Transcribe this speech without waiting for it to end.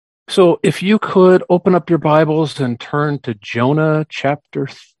So if you could open up your Bibles and turn to Jonah chapter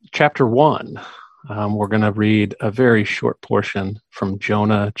 1. We're going to read a very short portion from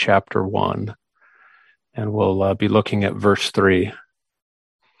Jonah chapter 1, and we'll be looking at verse 3.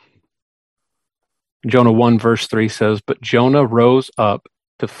 Jonah 1 verse 3 says, "But Jonah rose up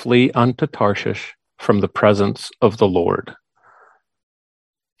to flee unto Tarshish from the presence of the Lord."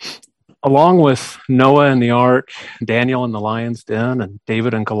 Along with Noah and the ark, Daniel and the lion's den, and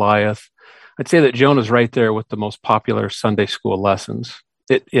David and Goliath, I'd say that Jonah's right there with the most popular Sunday school lessons.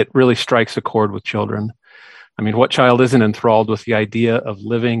 It really strikes a chord with children. I mean, what child isn't enthralled with the idea of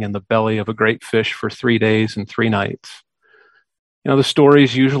living in the belly of a great fish for 3 days and 3 nights? You know, the story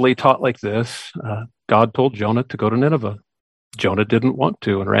is usually taught like this. God told Jonah to go to Nineveh. Jonah didn't want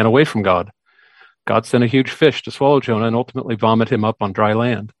to and ran away from God. God sent a huge fish to swallow Jonah and ultimately vomit him up on dry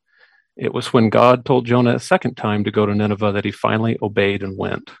land. It was when God told Jonah a second time to go to Nineveh that he finally obeyed and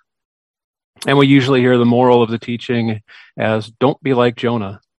went. And we usually hear the moral of the teaching as, don't be like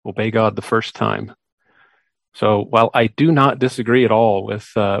Jonah, obey God the first time. So while I do not disagree at all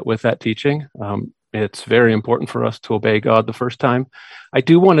with that teaching, it's very important for us to obey God the first time. I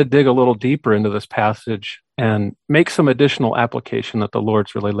do want to dig a little deeper into this passage and make some additional application that the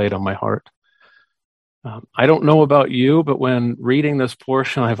Lord's really laid on my heart. I don't know about you, but when reading this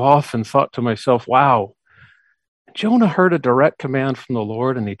portion, I've often thought to myself, wow, Jonah heard a direct command from the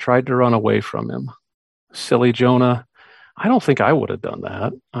Lord and he tried to run away from him. Silly Jonah. I don't think I would have done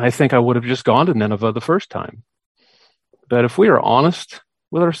that. I think I would have just gone to Nineveh the first time. But if we are honest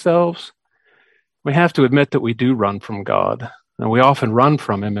with ourselves, we have to admit that we do run from God, and we often run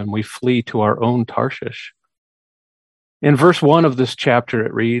from him and we flee to our own Tarshish. In verse 1 of this chapter,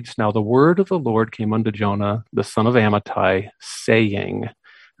 it reads, "Now the word of the Lord came unto Jonah, the son of Amittai, saying," and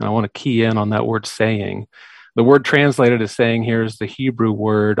I want to key in on that word saying. The word translated as saying here is the Hebrew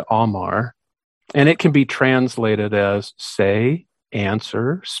word Amar, and it can be translated as say,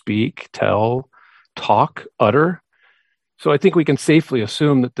 answer, speak, tell, talk, utter. So I think we can safely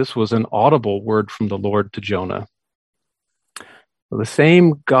assume that this was an audible word from the Lord to Jonah. The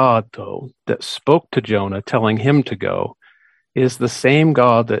same God, though, that spoke to Jonah, telling him to go, is the same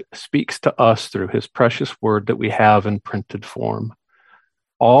God that speaks to us through his precious word that we have in printed form.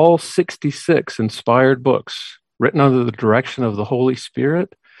 All 66 inspired books written under the direction of the Holy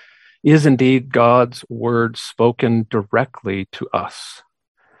Spirit is indeed God's word spoken directly to us.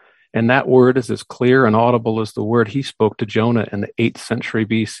 And that word is as clear and audible as the word he spoke to Jonah in the 8th century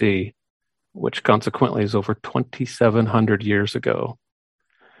BC, which consequently is over 2,700 years ago.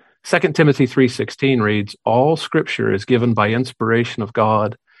 2 Timothy 3:16 reads, "All scripture is given by inspiration of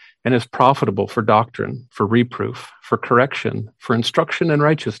God and is profitable for doctrine, for reproof, for correction, for instruction in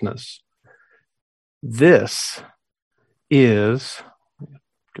righteousness." This is,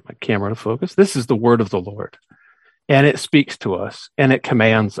 get my camera to focus, this is the word of the Lord. And it speaks to us and it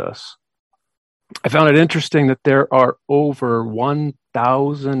commands us. I found it interesting that there are over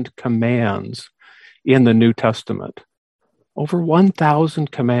 1,000 commands in the New Testament. Over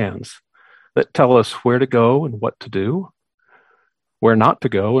 1,000 commands that tell us where to go and what to do, where not to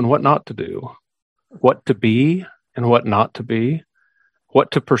go and what not to do, what to be and what not to be,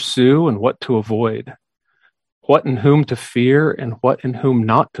 what to pursue and what to avoid, what and whom to fear and what and whom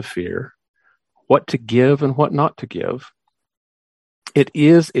not to fear, what to give and what not to give. It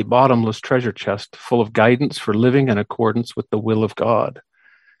is a bottomless treasure chest full of guidance for living in accordance with the will of God.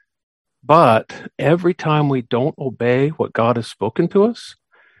 But every time we don't obey what God has spoken to us,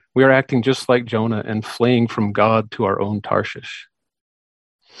 we are acting just like Jonah and fleeing from God to our own Tarshish.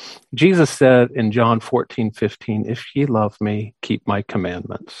 Jesus said in John 14:15, "If ye love me, keep my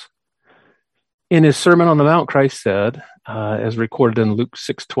commandments." In his Sermon on the Mount, Christ said, as recorded in Luke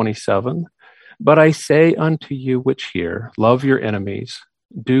 6:27, "But I say unto you which hear, love your enemies,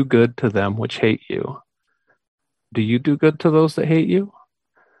 do good to them which hate you." Do you do good to those that hate you?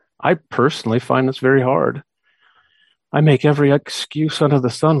 I personally find this very hard. I make every excuse under the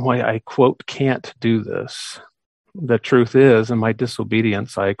sun why I, quote, can't do this. The truth is, in my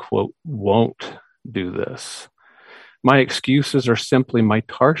disobedience, I, quote, won't do this. My excuses are simply my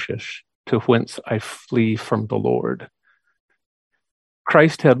Tarshish to whence I flee from the Lord.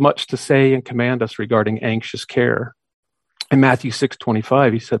 Christ had much to say and command us regarding anxious care. In Matthew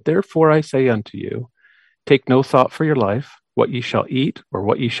 6:25, he said, "Therefore I say unto you, take no thought for your life, what ye shall eat or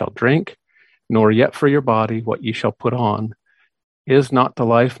what ye shall drink, nor yet for your body what ye shall put on. Is not the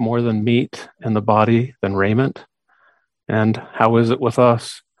life more than meat, and the body than raiment?" And how is it with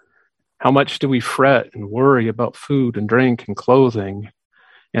us? How much do we fret and worry about food and drink and clothing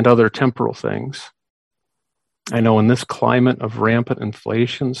and other temporal things? I know in this climate of rampant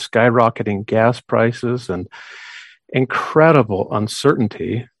inflation, skyrocketing gas prices, and incredible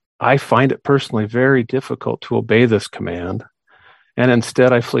uncertainty, I find it personally very difficult to obey this command. And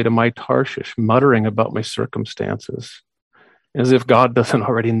instead, I flee to my Tarshish, muttering about my circumstances, as if God doesn't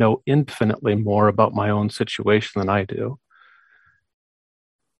already know infinitely more about my own situation than I do.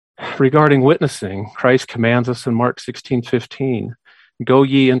 Regarding witnessing, Christ commands us in Mark 16:15, "Go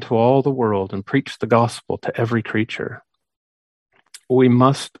ye into all the world and preach the gospel to every creature." We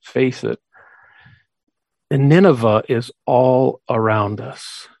must face it. And Nineveh is all around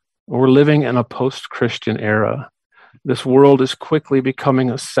us. We're living in a post-Christian era. This world is quickly becoming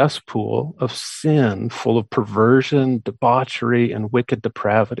a cesspool of sin, full of perversion, debauchery, and wicked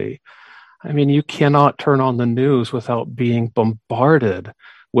depravity. I mean, you cannot turn on the news without being bombarded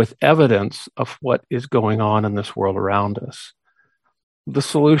with evidence of what is going on in this world around us. The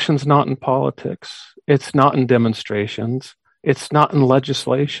solution's not in politics. It's not in demonstrations. It's not in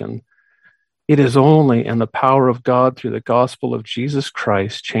legislation. It is only in the power of God through the gospel of Jesus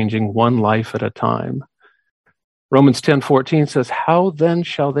Christ, changing one life at a time. Romans 10:14 says, "How then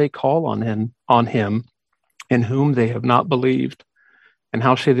shall they call on him in whom they have not believed? And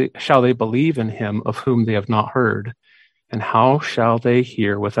how shall they believe in him of whom they have not heard? And how shall they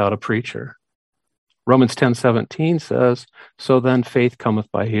hear without a preacher?" Romans 10:17 says, "So then faith cometh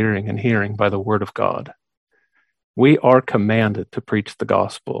by hearing, and hearing by the word of God." We are commanded to preach the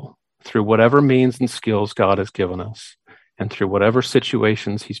gospel through whatever means and skills God has given us, and through whatever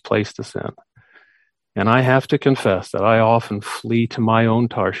situations he's placed us in. And I have to confess that I often flee to my own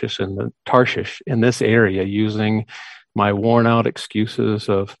Tarshish in this area, using my worn out excuses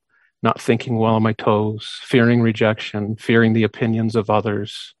of not thinking well on my toes, fearing rejection, fearing the opinions of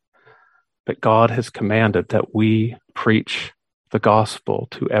others. But God has commanded that we preach the gospel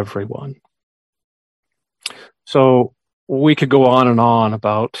to everyone. So we could go on and on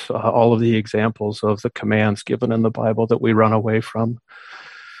about all of the examples of the commands given in the Bible that we run away from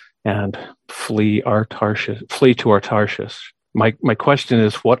and flee to our Tarshish. My question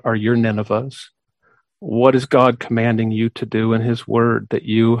is, what are your Ninevehs? What is God commanding you to do in his word that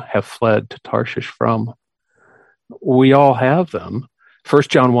you have fled to Tarshish from? We all have them. 1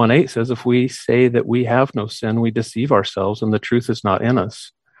 John 1:8 says, "If we say that we have no sin, we deceive ourselves and the truth is not in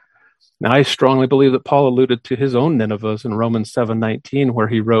us." Now, I strongly believe that Paul alluded to his own Ninevehs in Romans 7:19, where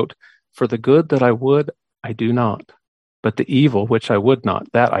he wrote, "For the good that I would, I do not, but the evil which I would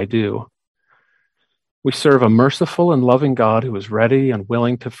not, that I do." We serve a merciful and loving God who is ready and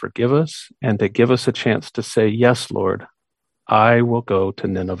willing to forgive us and to give us a chance to say, "Yes, Lord, I will go to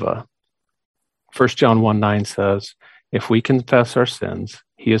Nineveh." 1 John 1:9 says, "If we confess our sins,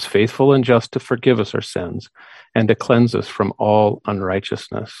 he is faithful and just to forgive us our sins and to cleanse us from all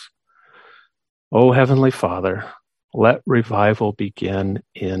unrighteousness." Oh, Heavenly Father, let revival begin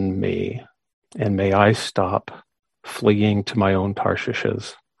in me, and may I stop fleeing to my own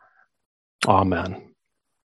Tarshishes. Amen.